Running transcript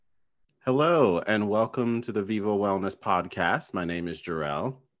Hello, and welcome to the Vivo Wellness Podcast. My name is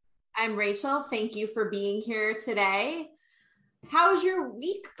Jarrell. I'm Rachel. Thank you for being here today. How's your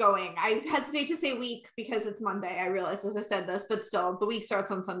week going? I hesitate to say week because it's Monday. I realize as I said this, but still, the week starts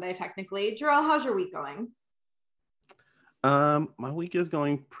on Sunday technically. Jarrell, how's your week going? My week is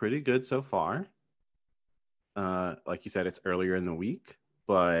going pretty good so far. Like you said, it's earlier in the week,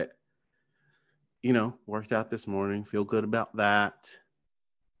 but worked out this morning. Feel good about that.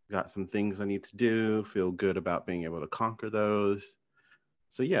 Got some things I need to do. Feel good about being able to conquer those.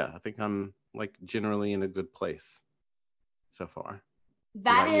 So yeah, I think I'm like generally in a good place so far. What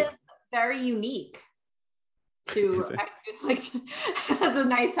That about you? is very unique to Is it? like that's a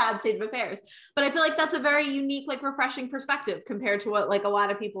nice sad state of affairs. But I feel like that's a very unique, like refreshing perspective compared to what like a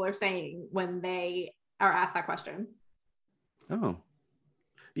lot of people are saying when they are asked that question. Oh,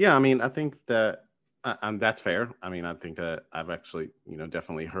 yeah. I mean, I think that that's fair. I mean, I think that I've actually,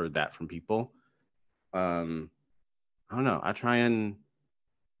 definitely heard that from people. Um, I don't know. I try and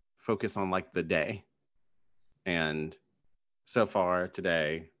focus on like the day. And so far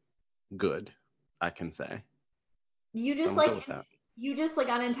today, good, I can say. You So just I'm gonna go like with that. you just like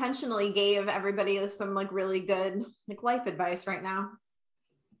unintentionally gave everybody some like really good like life advice right now.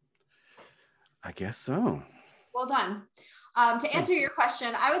 I guess so. Well done. To answer Thank your you. question,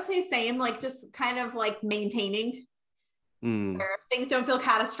 I would say same, like just kind of like maintaining Mm, where things don't feel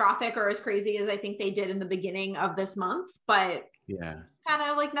catastrophic or as crazy as I think they did in the beginning of this month, but yeah. kind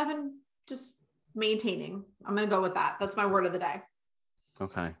of like nothing, just maintaining. I'm going to go with that. That's my word of the day.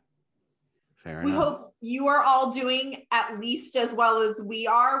 Okay. Fair We enough. hope you are all doing at least as well as we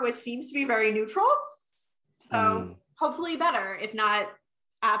are, which seems to be very neutral. So Mm, hopefully better, if not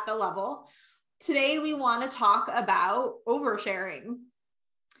at the level. Today, we want to talk about oversharing.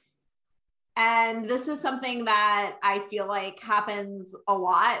 And this is something that I feel like happens a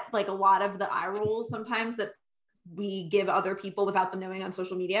lot, like a lot of the eye rolls sometimes that we give other people without them knowing on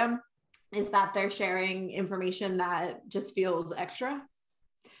social media is that they're sharing information that just feels extra.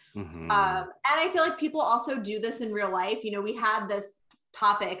 hmm And I feel like people also do this in real life. You know, we had this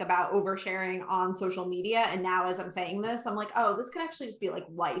topic about oversharing on social media. And now, as I'm saying this, I'm like, oh, this could actually just be like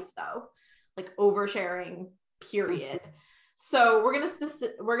life, though, like oversharing, period. So we're gonna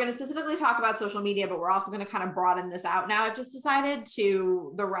specifically talk about social media, but we're also gonna kind of broaden this out. Now, I've just decided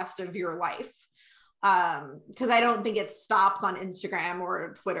to the rest of your life because I don't think it stops on Instagram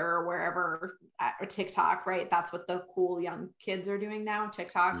or Twitter or wherever or TikTok, right? That's what the cool young kids are doing now.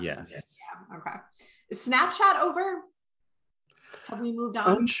 TikTok. Yes. Yeah. Okay. Is Snapchat over? Have we moved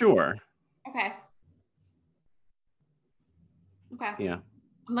on? Unsure. Okay. Okay. Yeah.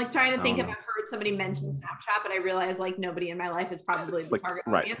 I'm like trying to I think don't if I've know. heard somebody mention Snapchat, but I realize like nobody in my life is probably It's the like target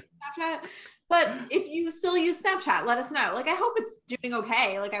right. audience for Snapchat. But if you still use Snapchat, let us know. Like I hope it's doing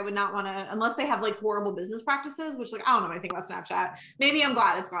okay. Like I would not want to, unless they have like horrible business practices, which like I don't know anything about Snapchat. Maybe I'm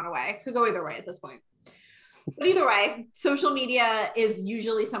glad it's gone away. Could go either way at this point. But either way, social media is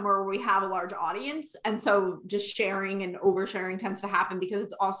usually somewhere where we have a large audience. And so just sharing and oversharing tends to happen because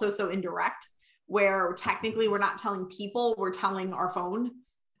it's also so indirect, where technically we're not telling people, we're telling our phone,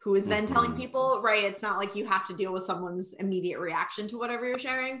 who is then telling hmm people, right? It's not like you have to deal with someone's immediate reaction to whatever you're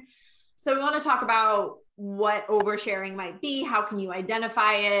sharing. So we want to talk about what oversharing might be, how can you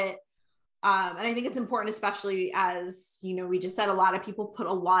identify it, and I think it's important, especially as, you know, we just said a lot of people put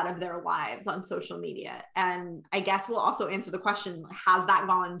a lot of their lives on social media. And I guess we'll also answer the question, has that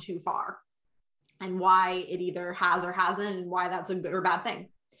gone too far? And why it either has or hasn't, and why that's a good or bad thing.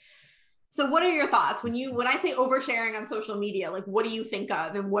 So what are your thoughts when I say oversharing on social media, like what do you think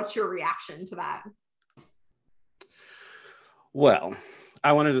of and what's your reaction to that? Well,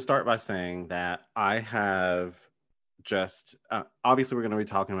 I wanted to start by saying that I have just obviously we're going to be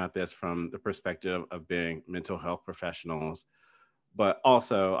talking about this from the perspective of being mental health professionals, but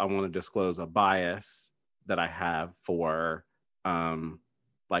also I want to disclose a bias that I have for um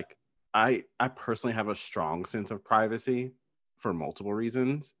like I personally have a strong sense of privacy for multiple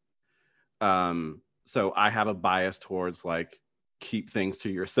reasons. So I have a bias towards like keep things to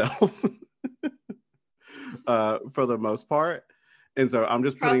yourself for the most part. And so I'm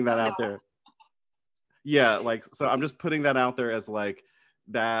just putting that Trust out there. Yeah, like so I'm just putting that out there as like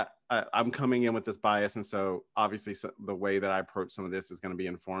that I'm coming in with this bias, and so obviously the way that I approach some of this is going to be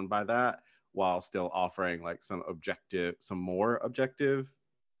informed by that, while still offering like some more objective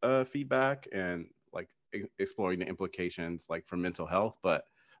feedback and like exploring the implications like for mental health. But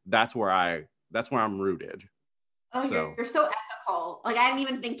that's where I'm rooted. Oh, So you're so ethical. Like I didn't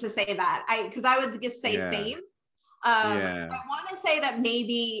even think to say that. Because I would just say yeah, same. yeah, I want to say that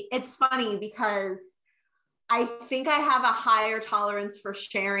maybe it's funny because I think I have a higher tolerance for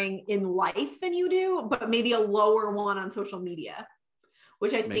sharing in life than you do, but maybe a lower one on social media,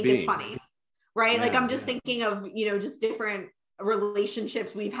 which I think is funny, right? Yeah, like I'm just thinking of, just different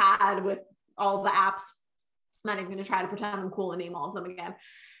relationships we've had with all the apps. I'm not even going to try to pretend I'm cool and name all of them again.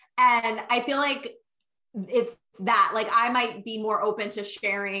 And I feel like it's that, like, I might be more open to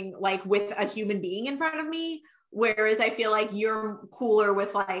sharing like with a human being in front of me, whereas I feel like you're cooler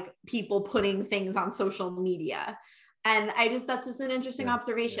with like people putting things on social media. And that's just an interesting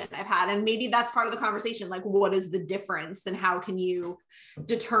observation I've had. And maybe that's part of the conversation. Like, what is the difference and how can you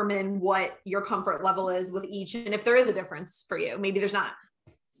determine what your comfort level is with each? And if there is a difference for you, maybe there's not.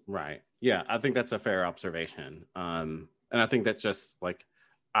 Right. Yeah. I think that's a fair observation. And I think that's just like,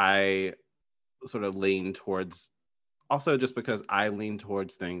 I sort of lean towards, also just because I lean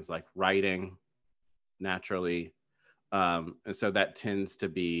towards things like writing naturally. And so that tends to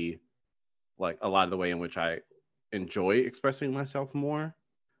be like a lot of the way in which I enjoy expressing myself more.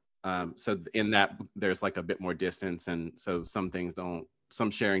 So in that there's like a bit more distance. And so some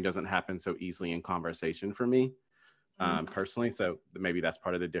sharing doesn't happen so easily in conversation for me personally. So maybe that's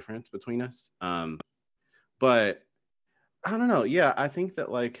part of the difference between us. But I don't know. Yeah, I think that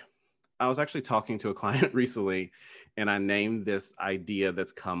like I was actually talking to a client recently and I named this idea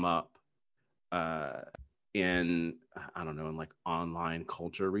that's come up uh, in, I don't know, in like online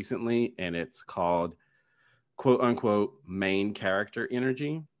culture recently. And it's called quote unquote main character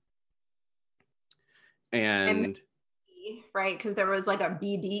energy. And MC, right? Because there was like a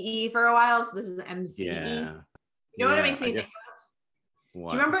BDE for a while. So this is MCE. yeah, You know what it makes me think of?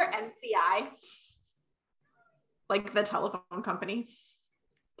 What? Do you remember MCI? Like the telephone company?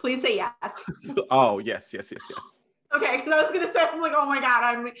 Please say yes. Oh, yes. Okay, because I was gonna say, I'm like, oh my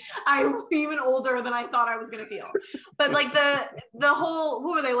god, I'm even older than I thought I was gonna feel. But like the whole,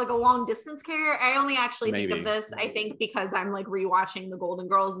 what were they, like a long distance carrier? I only actually think of this, I think, because I'm like rewatching The Golden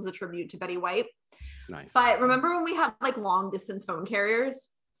Girls as a tribute to Betty White. Nice. But remember when we had like long distance phone carriers?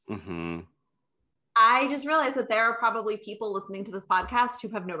 Mm-hmm. I just realized that there are probably people listening to this podcast who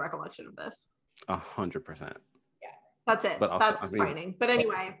have no recollection of this. 100%. That's it. But also, That's frightening. But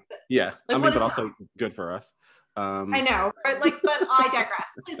anyway. Yeah. Like, but also good for us. I know. But I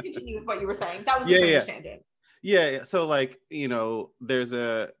digress. Please continue with what you were saying. That was just my understanding. Yeah. So like,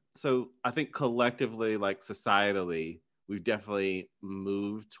 so I think collectively, like societally, we've definitely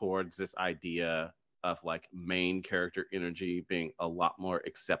moved towards this idea of like main character energy being a lot more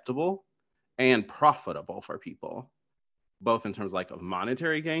acceptable and profitable for people, both in terms like of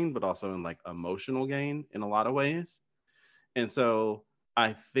monetary gain, but also in like emotional gain in a lot of ways. And so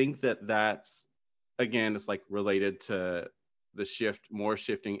I think that that's, again, it's like related to the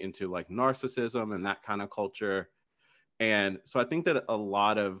shifting into like narcissism and that kind of culture. And so I think that a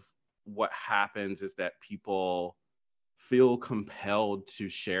lot of what happens is that people feel compelled to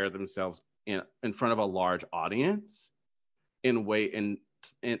share themselves in front of a large audience in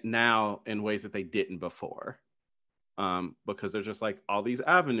now in ways that they didn't before. Because there's just like all these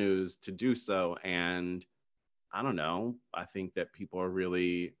avenues to do so. And I don't know, I think that people are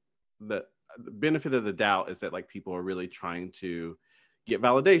really, the benefit of the doubt is that like people are really trying to get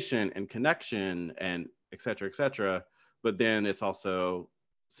validation and connection and et cetera, et cetera. But then it's also,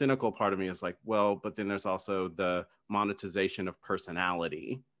 cynical part of me is like, well, but then there's also the monetization of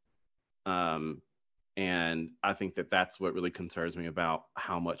personality. And I think that that's what really concerns me about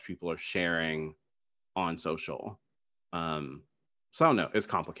how much people are sharing on social. So I don't know, it's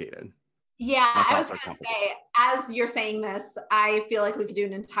complicated. Yeah, My I was thoughts are going to complicated. say, as you're saying this, I feel like we could do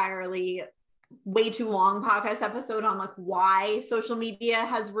an entirely way too long podcast episode on like why social media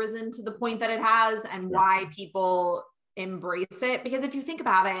has risen to the point that it has and why people embrace it. Because if you think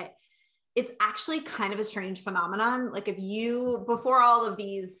about it, it's actually kind of a strange phenomenon. Like before all of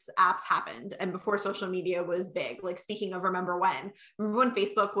these apps happened and before social media was big, like speaking of remember when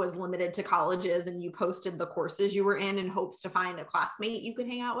Facebook was limited to colleges and you posted the courses you were in hopes to find a classmate you could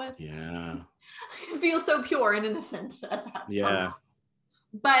hang out with? Yeah. It feels so pure and innocent at that Yeah.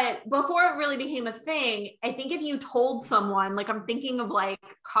 But before it really became a thing, I think if you told someone, like I'm thinking of like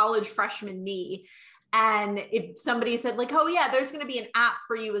college freshman me, and if somebody said like, oh yeah, there's going to be an app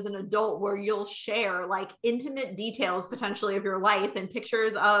for you as an adult where you'll share like intimate details potentially of your life, and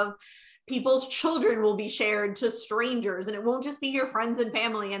pictures of people's children will be shared to strangers, and it won't just be your friends and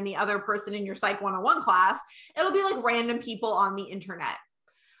family and the other person in your Psych 101 class. It'll be like random people on the internet.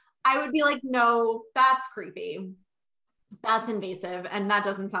 I would be like, no, that's creepy. That's invasive, and that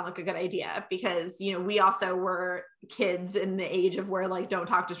doesn't sound like a good idea, because we also were kids in the age of where like don't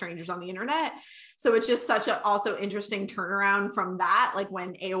talk to strangers on the internet. So it's just such a also interesting turnaround from that, like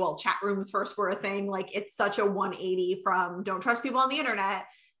when AOL chat rooms first were a thing. Like it's such a 180 from don't trust people on the internet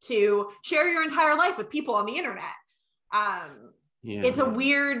to share your entire life with people on the internet. It's a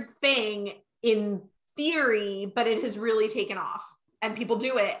weird thing in theory, but it has really taken off, and people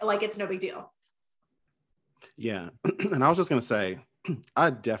do it like it's no big deal. Yeah. And I was just going to say,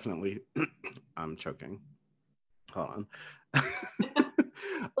 I definitely, I'm choking. Hold on.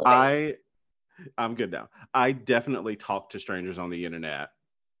 Okay. I'm good now. I definitely talk to strangers on the internet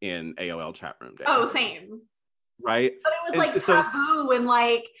in AOL chat room Oh, days. same. Right. But it was And like so, taboo, and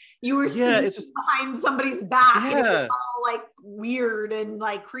like you were yeah, sneaking it's just, behind somebody's back, and it was yeah. all like weird and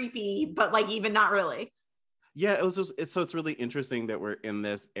like creepy, but like even not really. Yeah. It was just, it's really interesting that we're in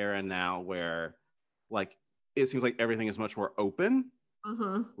this era now where like it seems like everything is much more open.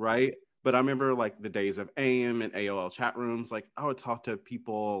 Mm-hmm. Right. But I remember like the days of AIM and AOL chat rooms, like I would talk to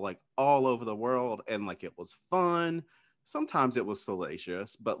people like all over the world and like it was fun. Sometimes it was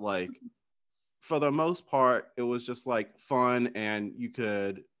salacious, but like for the most part, it was just like fun and you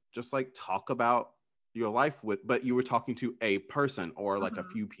could just like talk about your life with, but you were talking to a person or like a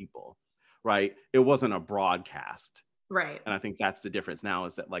Mm-hmm. few people, right? It wasn't a broadcast. Right. And I think that's the difference now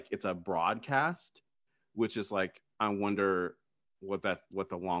is that like it's a broadcast, which is like, I wonder what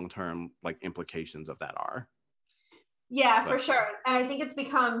the long term like implications of that are. Yeah, for But sure. And I think it's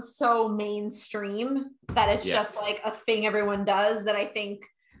become so mainstream that it's yeah, just like a thing everyone does, that I think,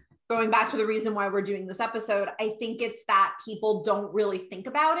 going back to the reason why we're doing this episode, I think it's that people don't really think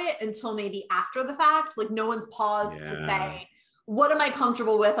about it until maybe after the fact. Like no one's paused to yeah, say, what am I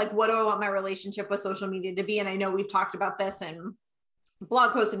comfortable with? Like, what do I want my relationship with social media to be? And I know we've talked about this in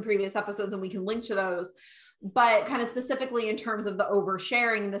blog posts in previous episodes, and we can link to those. But kind of specifically in terms of the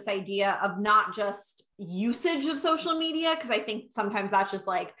oversharing, this idea of not just usage of social media, because I think sometimes that's just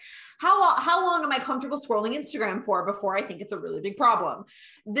like, how long am I comfortable scrolling Instagram for before I think it's a really big problem?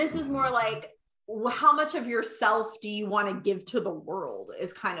 This is more like, how much of yourself do you want to give to the world,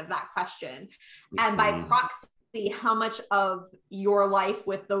 is kind of that question. And by mm-hmm. proxy, how much of your life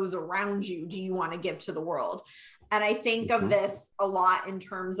with those around you do you want to give to the world? And I think of Mm-hmm. this a lot in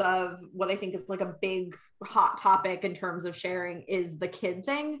terms of what I think is like a big hot topic in terms of sharing, is the kid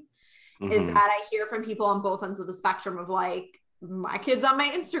thing. Is that Mm-hmm. I hear from people on both ends of the spectrum of like, my kid's on my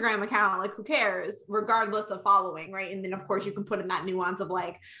Instagram account, like who cares, regardless of following, right? And then of course you can put in that nuance of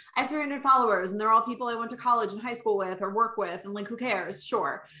like, I have 300 followers and they're all people I went to college and high school with or work with, and like who cares,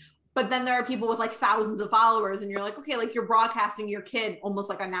 sure. But then there are people with like thousands of followers, and you're like, okay, like you're broadcasting your kid almost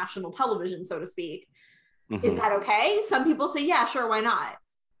like on national television, so to speak. Is Mm-hmm. that okay? Some people say, yeah, sure, why not?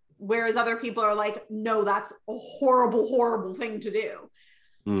 Whereas other people are like, no, that's a horrible, horrible thing to do.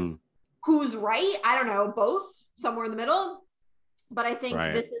 Mm. Who's right? I don't know, both, somewhere in the middle. But I think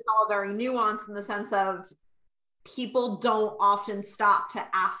Right. this is all very nuanced in the sense of people don't often stop to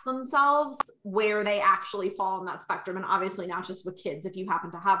ask themselves where they actually fall on that spectrum. And obviously, not just with kids, if you happen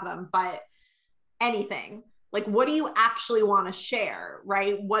to have them, but anything. Like, what do you actually want to share,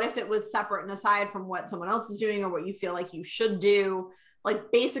 right? What if it was separate and aside from what someone else is doing or what you feel like you should do? Like,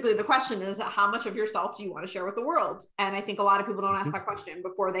 basically, the question is, how much of yourself do you want to share with the world? And I think a lot of people don't ask Mm-hmm. that question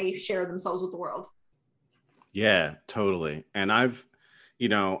before they share themselves with the world. Yeah, totally. And I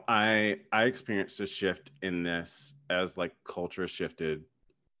experienced a shift in this as like culture shifted,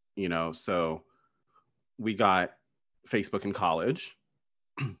 so we got Facebook in college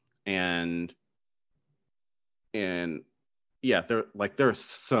and and yeah, there are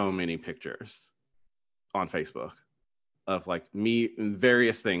so many pictures on Facebook of like me and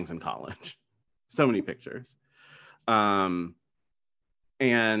various things in college. So many pictures. Um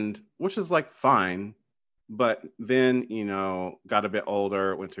and which is like fine, but then, got a bit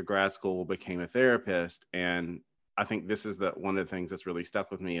older, went to grad school, became a therapist, and I think this is the one of the things that's really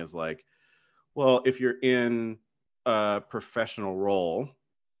stuck with me is like, well, if you're in a professional role,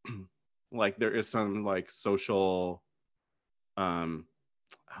 like there is some like social um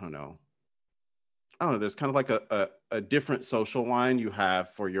I don't know. I don't know, there's kind of like a different social line you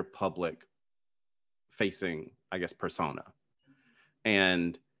have for your public facing, I guess, persona.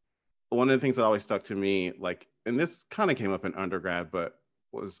 And one of the things that always stuck to me, like, and this kind of came up in undergrad, but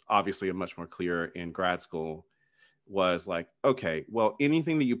was obviously a much more clear in grad school, was like, okay, well,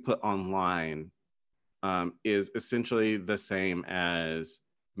 anything that you put online is essentially the same as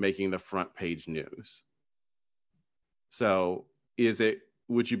making the front page news. So,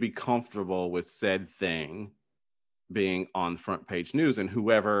 would you be comfortable with said thing being on front page news and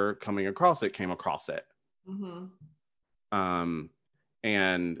whoever coming across it came across it? Mm-hmm.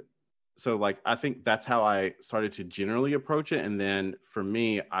 And so like, I think that's how I started to generally approach it. And then for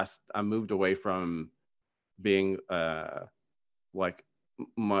me, I moved away from being like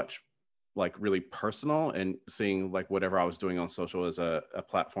much like really personal and seeing like whatever I was doing on social as a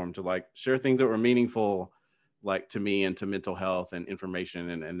platform to like share things that were meaningful like to me and to mental health and information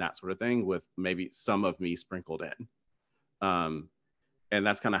and that sort of thing with maybe some of me sprinkled in. Um, and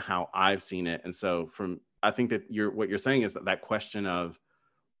that's kind of how I've seen it. And so from I think that what you're saying is that that question of,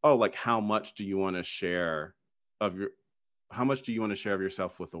 oh, like how much do you want to share of your how much do you want to share of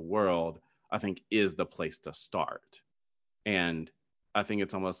yourself with the world, I think is the place to start. And I think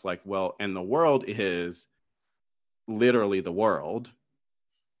it's almost like, well, and the world is literally the world,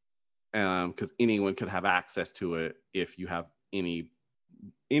 because anyone could have access to it if you have any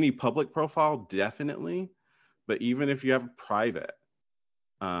public profile, definitely. But even if you have private,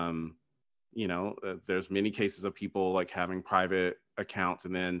 um, there's many cases of people like having private accounts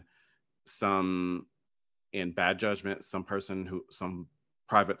and then some in bad judgment, some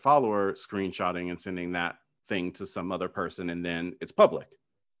private follower screenshotting and sending that thing to some other person, and then it's public,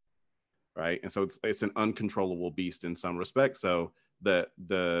 right? And so it's an uncontrollable beast in some respects. So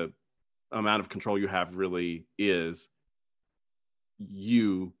the amount of control you have really is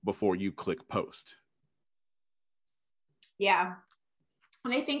you before you click post. Yeah.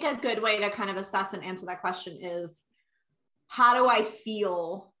 And I think a good way to kind of assess and answer that question is, how do I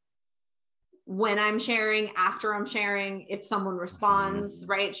feel when I'm sharing, after I'm sharing, if someone responds,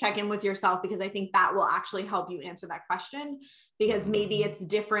 right? Check in with yourself, because I think that will actually help you answer that question, because maybe it's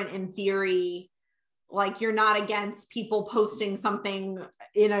different in theory. Like you're not against people posting something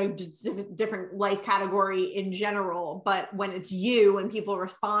in a different life category in general, but when it's you and people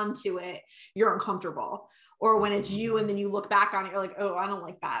respond to it, you're uncomfortable. Or when it's you and then you look back on it, you're like, oh, I don't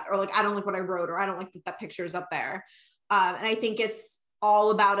like that. Or like, I don't like what I wrote, or I don't like that picture is up there. And I think it's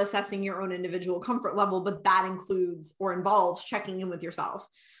all about assessing your own individual comfort level, but that includes or involves checking in with yourself.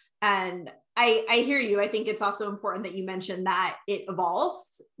 And I hear you. I think it's also important that you mentioned that it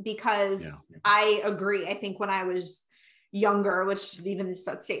evolves, because I agree. I think when I was younger, which even this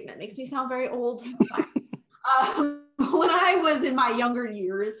statement makes me sound very old. When I was in my younger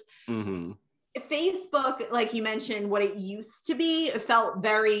years, Facebook, like you mentioned, what it used to be, it felt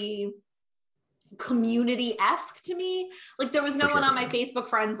very community-esque to me. Like there was no one on my Facebook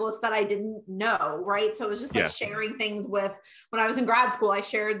friends list that I didn't know, right? So it was just like sharing things with, when I was in grad school, I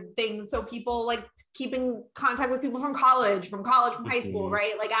shared things so people like keeping contact with people from college, from high school,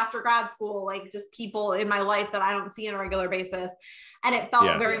 right? Like after grad school, like just people in my life that I don't see on a regular basis. And it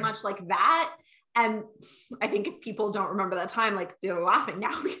felt very much like that. And I think if people don't remember that time, like they're laughing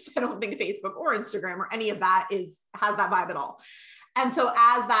now, because I don't think Facebook or Instagram or any of that has that vibe at all. And so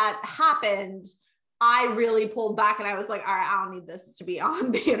as that happened, I really pulled back and I was like, all right, I don't need this to be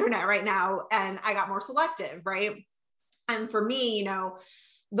on the internet right now. And I got more selective, right? And for me,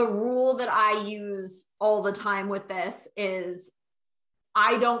 the rule that I use all the time with this is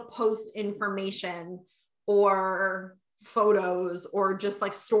I don't post information or photos or just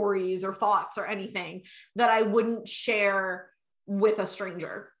like stories or thoughts or anything that I wouldn't share with a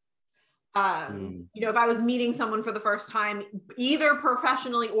stranger. If I was meeting someone for the first time, either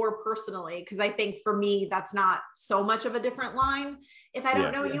professionally or personally, because I think for me, that's not so much of a different line if I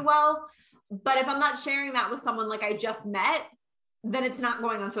don't know you well. But if I'm not sharing that with someone like I just met, then it's not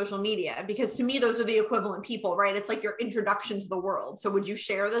going on social media, because to me, those are the equivalent people, right? It's like your introduction to the world. So would you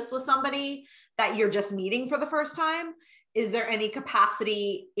share this with somebody that you're just meeting for the first time? Is there any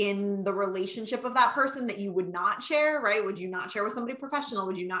capacity in the relationship of that person that you would not share, right? Would you not share with somebody professional?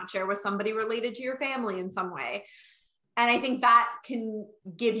 Would you not share with somebody related to your family in some way? And I think that can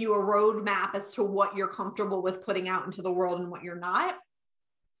give you a roadmap as to what you're comfortable with putting out into the world and what you're not.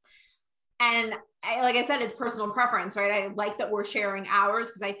 And like I said, it's personal preference, right? I like that we're sharing ours,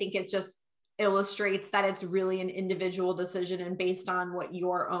 because I think it just illustrates that it's really an individual decision and based on what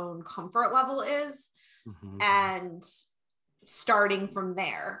your own comfort level is. And starting from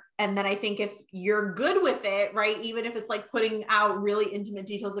there. And then I think if you're good with it, right, even if it's like putting out really intimate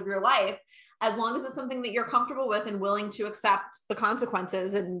details of your life, as long as it's something that you're comfortable with and willing to accept the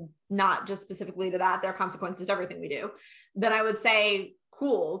consequences, and not just specifically to that, there are consequences to everything we do, then I would say,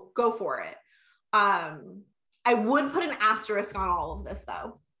 cool, go for it. I would put an asterisk on all of this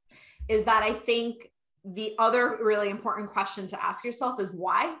though, is that I think the other really important question to ask yourself is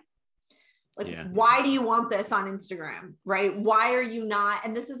why? Like, why do you want this on Instagram, right? Why are you not?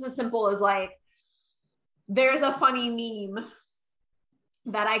 And this is as simple as like, there's a funny meme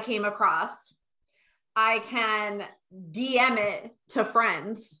that I came across. I can DM it to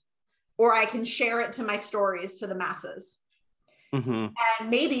friends, or I can share it to my stories to the masses. Mm-hmm. And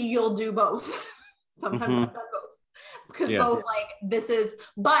maybe you'll do both. Sometimes Mm-hmm. I've done both because Yeah. both like this is,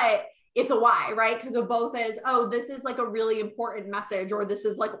 but it's a why, right? Because of both is, oh, this is like a really important message, or this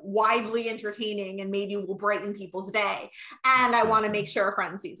is like widely entertaining and maybe will brighten people's day. And I want to make sure a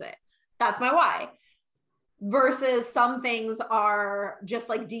friend sees it. That's my why. Versus some things are just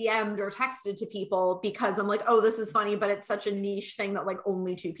like DM'd or texted to people because I'm like, oh, this is funny, but it's such a niche thing that like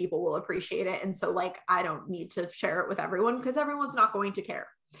only 2 people will appreciate it. And so like, I don't need to share it with everyone because everyone's not going to care.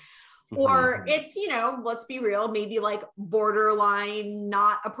 Or it's, you know, let's be real, maybe like borderline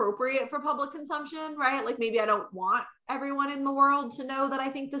not appropriate for public consumption, right? Like maybe I don't want everyone in the world to know that I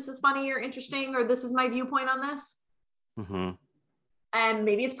think this is funny or interesting, or this is my viewpoint on this. Mm-hmm. And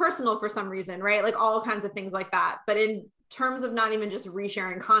maybe it's personal for some reason, right? Like all kinds of things like that. But in terms of not even just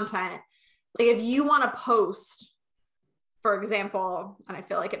resharing content, like if you want to post, for example, and I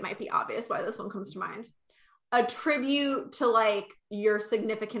feel like it might be obvious why this one comes to mind, a tribute to like your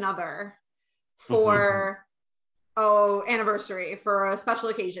significant other for anniversary, for a special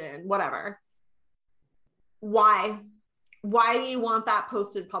occasion, whatever. Why do you want that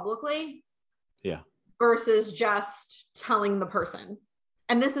posted publicly? Yeah. Versus just telling the person.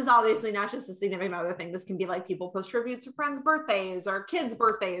 And this is obviously not just a significant other thing. This can be like people post tributes to friends' birthdays or kids'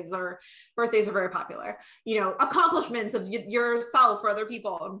 birthdays, or birthdays are very popular, you know, accomplishments of yourself or other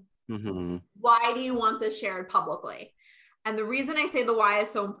people. Mm-hmm. Why do you want this shared publicly? And the reason I say the why is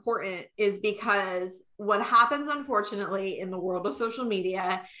so important is because what happens, unfortunately, in the world of social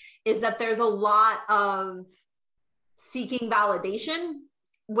media is that there's a lot of seeking validation,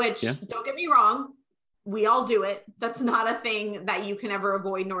 which, don't get me wrong, we all do it. That's not a thing that you can ever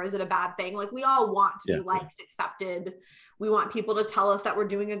avoid, nor is it a bad thing. Like we all want to be liked, accepted. We want people to tell us that we're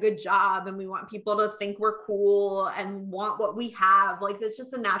doing a good job, and we want people to think we're cool and want what we have. Like it's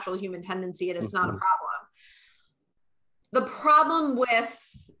just a natural human tendency, and it's not a problem. The problem with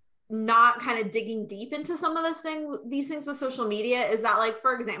not kind of digging deep into some of these things with social media is that, like,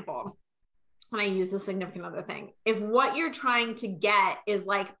 for example, when I use the significant other thing, if what you're trying to get is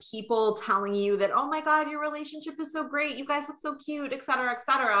like people telling you that, oh my God, your relationship is so great, you guys look so cute, et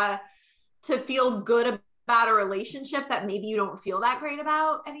cetera, to feel good about a relationship that maybe you don't feel that great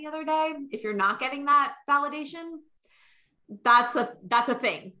about any other day, if you're not getting that validation, that's a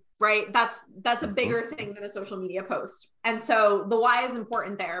thing, right? That's a bigger thing than a social media post. And so the why is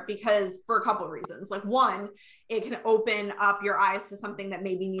important there because for a couple of reasons. Like one, it can open up your eyes to something that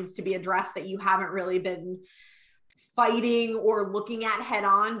maybe needs to be addressed that you haven't really been fighting or looking at head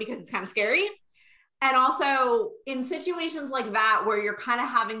on because it's kind of scary. And also in situations like that, where you're kind of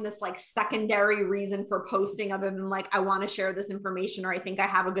having this like secondary reason for posting other than like, I want to share this information, or I think I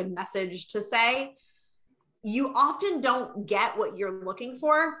have a good message to say, you often don't get what you're looking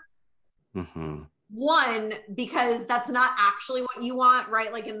for. One, because that's not actually what you want,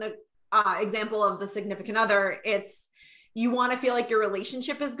 right? Like in the example of the significant other, it's you want to feel like your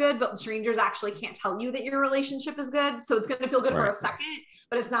relationship is good, but strangers actually can't tell you that your relationship is good. So it's going to feel good for a second,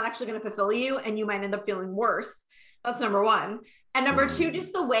 but it's not actually going to fulfill you, and you might end up feeling worse. That's number one. And number two,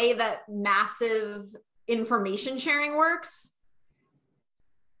 just the way that massive information sharing works,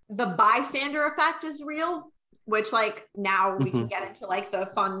 the bystander effect is real, which like now we can get into like the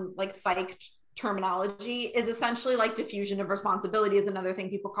fun, like psych terminology, is essentially like diffusion of responsibility is another thing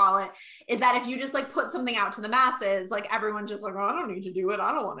people call it, is that if you just like put something out to the masses, like everyone's just like, oh, I don't need to do it,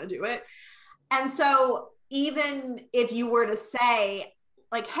 I don't want to do it. And so even if you were to say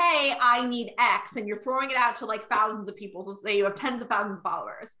like, hey, I need X, and you're throwing it out to like thousands of people, so say you have tens of thousands of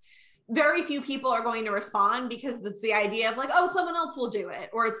followers, very few people are going to respond because it's the idea of like, oh, someone else will do it.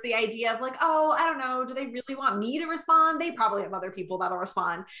 Or it's the idea of like, oh, I don't know, do they really want me to respond? They probably have other people that'll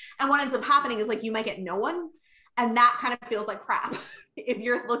respond. And what ends up happening is like, you might get no one. And that kind of feels like crap. If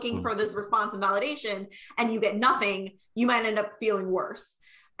you're looking for this response and validation and you get nothing, you might end up feeling worse.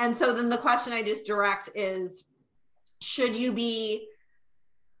 And so then the question I just direct is, should you be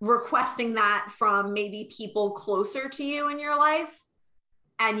requesting that from maybe people closer to you in your life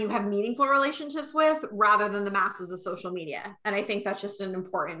and you have meaningful relationships with, rather than the masses of social media? And I think that's just an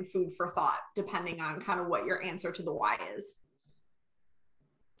important food for thought, depending on kind of what your answer to the why is.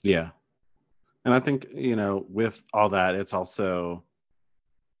 Yeah. And I think, you know, with all that, it's also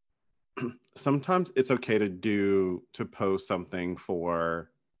sometimes it's okay to post something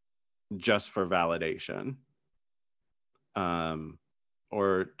just for validation.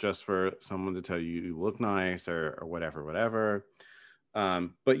 Or just for someone to tell you look nice, or whatever.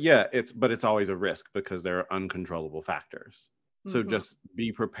 But yeah, it's always a risk because there are uncontrollable factors. So just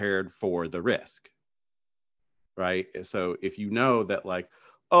be prepared for the risk, right? So if you know that like,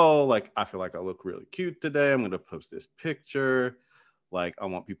 oh, like I feel like I look really cute today. I'm going to post this picture. Like I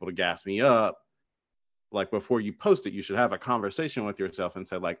want people to gas me up. Like before you post it, you should have a conversation with yourself and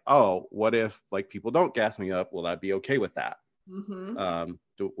say like, oh, what if like people don't gas me up? Will I be okay with that? Mm-hmm.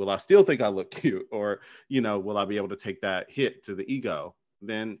 Will I still think I look cute? Or, will I be able to take that hit to the ego?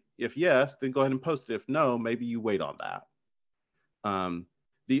 Then if yes, then go ahead and post it. If no, maybe you wait on that. Um,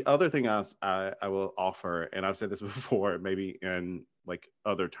 the other thing I will offer, and I've said this before, maybe in like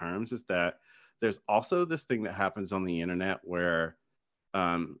other terms, is that there's also this thing that happens on the internet where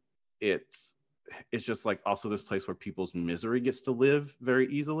um, it's it's just like also this place where people's misery gets to live very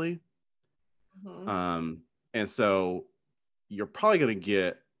easily. Mm-hmm. Um, and so you're probably going to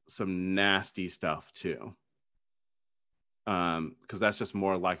get some nasty stuff too. Because that's just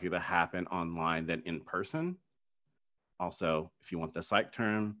more likely to happen online than in person. Also, if you want the psych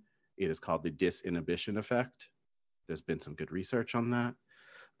term, it is called the disinhibition effect. There's been some good research on that,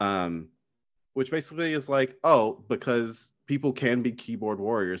 um, which basically is like, oh, because people can be keyboard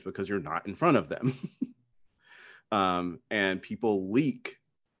warriors because you're not in front of them. And people leak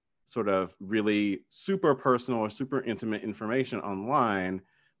sort of really super personal or super intimate information online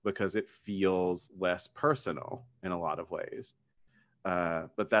because it feels less personal in a lot of ways.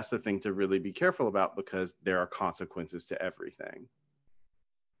 But that's the thing to really be careful about because there are consequences to everything.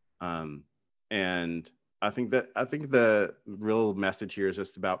 Um, and I think the real message here is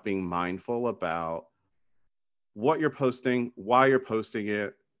just about being mindful about what you're posting, why you're posting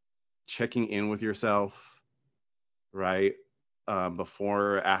it, checking in with yourself, right?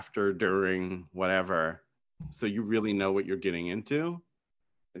 Before, after, during, whatever, so you really know what you're getting into.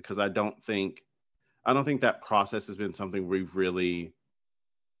 Because I don't think that process has been something we've really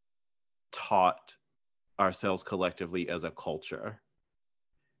taught ourselves collectively as a culture,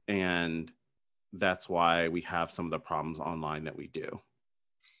 and that's why we have some of the problems online that we do.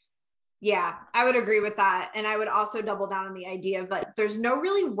 Yeah, I would agree with that. And I would also double down on the idea of that there's no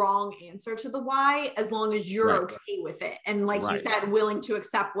really wrong answer to the why as long as you're Right. okay with it. And like you Right. said, willing to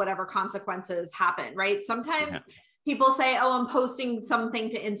accept whatever consequences happen, right? Yeah. Sometimes people say, oh, I'm posting something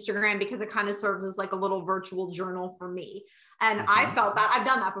to Instagram because it kind of serves as like a little virtual journal for me. And I Mm-hmm. felt that I've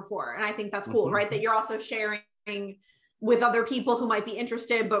done that before. And I think that's cool, Mm-hmm. right? That you're also sharing with other people who might be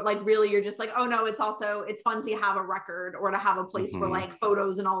interested, but like really you're just like, oh no, it's fun to have a record or to have a place where Mm-hmm. like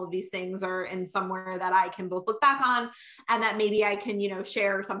photos and all of these things are in somewhere that I can both look back on and that maybe I can,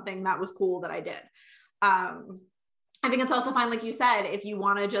 share something that was cool that I did. I think it's also fine, like you said, if you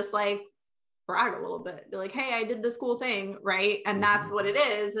want to just like brag a little bit, be like, hey, I did this cool thing, right? And Mm-hmm. that's what it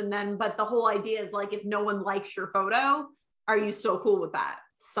is. And then, but the whole idea is like, if no one likes your photo, are you still cool with that?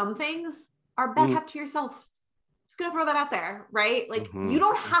 Some things are best kept to yourself. Just gonna throw that out there, right? Like Mm-hmm. you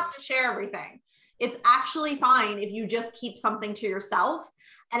don't have to share everything. It's actually fine if you just keep something to yourself.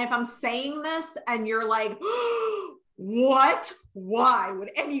 And if I'm saying this and you're like, what? Why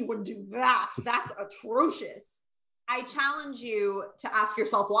would anyone do that? That's atrocious. I challenge you to ask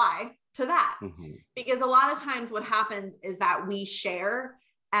yourself why to that. Mm-hmm. Because a lot of times what happens is that we share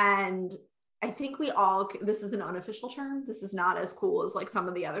and I think this is an unofficial term. This is not as cool as like some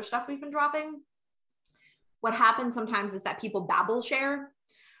of the other stuff we've been dropping. What happens sometimes is that people babble share,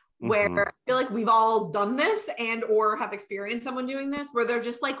 where Mm-hmm. I feel like we've all done this and or have experienced someone doing this where they're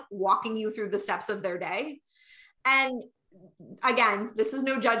just like walking you through the steps of their day. And again, this is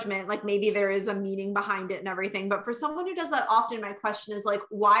no judgment, like maybe there is a meaning behind it and everything, but for someone who does that often, my question is like,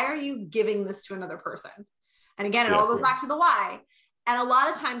 why are you giving this to another person? And again, it Yeah. all goes back to the why. And a lot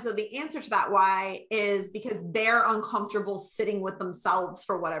of times though, the answer to that why is because they're uncomfortable sitting with themselves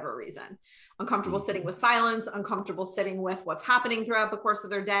for whatever reason. Uncomfortable Mm-hmm. sitting with silence, uncomfortable sitting with what's happening throughout the course of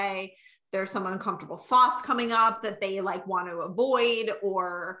their day. There's some uncomfortable thoughts coming up that they like want to avoid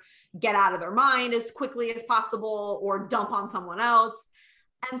or get out of their mind as quickly as possible or dump on someone else.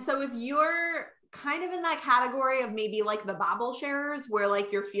 And so if you're kind of in that category of maybe like the babble sharers where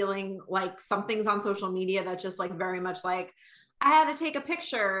like you're feeling like something's on social media that's just like very much like, I had to take a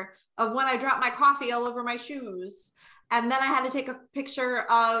picture of when I dropped my coffee all over my shoes. And then I had to take a picture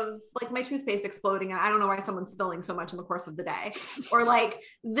of like my toothpaste exploding. And I don't know why someone's spilling so much in the course of the day. Or like,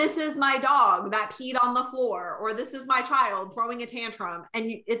 this is my dog that peed on the floor. Or this is my child throwing a tantrum.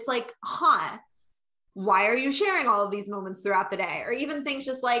 And it's like, why are you sharing all of these moments throughout the day? Or even things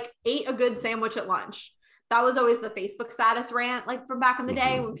just like ate a good sandwich at lunch. That was always the Facebook status rant, like from back in the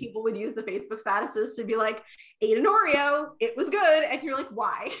day when people would use the Facebook statuses to be like, ate an Oreo, it was good. And you're like,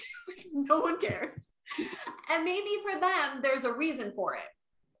 why? No one cares. And maybe for them, there's a reason for it.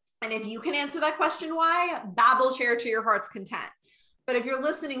 And if you can answer that question, why, babble share to your heart's content. But if you're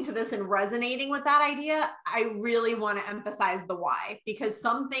listening to this and resonating with that idea, I really want to emphasize the why, because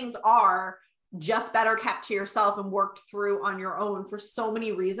some things are just better kept to yourself and worked through on your own for so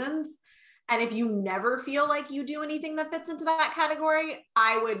many reasons. And if you never feel like you do anything that fits into that category,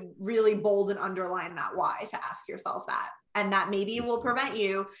 I would really bold and underline that why to ask yourself that. And that maybe will prevent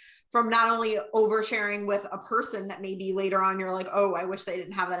you from not only oversharing with a person that maybe later on you're like, oh, I wish they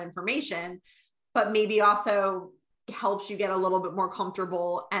didn't have that information, but maybe also helps you get a little bit more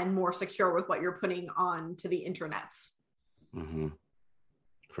comfortable and more secure with what you're putting on to the internets. Mm-hmm.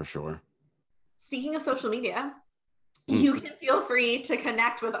 For sure. Speaking of social media, you can feel free to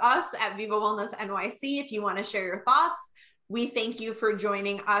connect with us at Viva Wellness NYC if you want to share your thoughts. We thank you for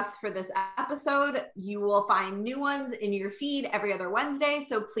joining us for this episode. You will find new ones in your feed every other Wednesday,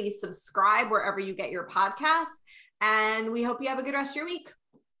 so please subscribe wherever you get your podcasts. And we hope you have a good rest of your week.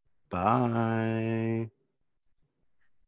 Bye.